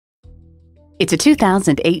It's a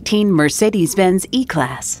 2018 Mercedes-Benz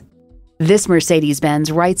E-Class. This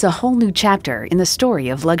Mercedes-Benz writes a whole new chapter in the story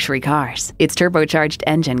of luxury cars. Its turbocharged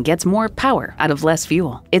engine gets more power out of less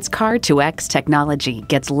fuel. Its Car2X technology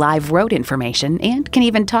gets live road information and can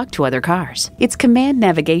even talk to other cars. Its command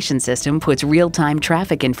navigation system puts real-time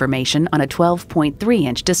traffic information on a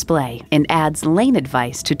 12.3-inch display and adds lane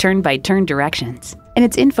advice to turn-by-turn directions. And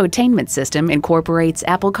its infotainment system incorporates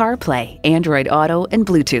Apple CarPlay, Android Auto, and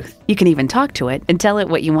Bluetooth. You can even talk to it and tell it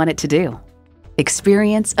what you want it to do.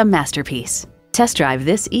 Experience a masterpiece. Test drive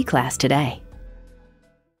this E-Class today.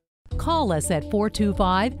 Call us at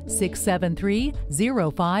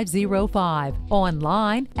 425-673-0505,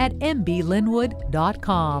 online at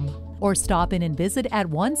mblynnwood.com, or stop in and visit at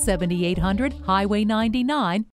 17800 Highway 99,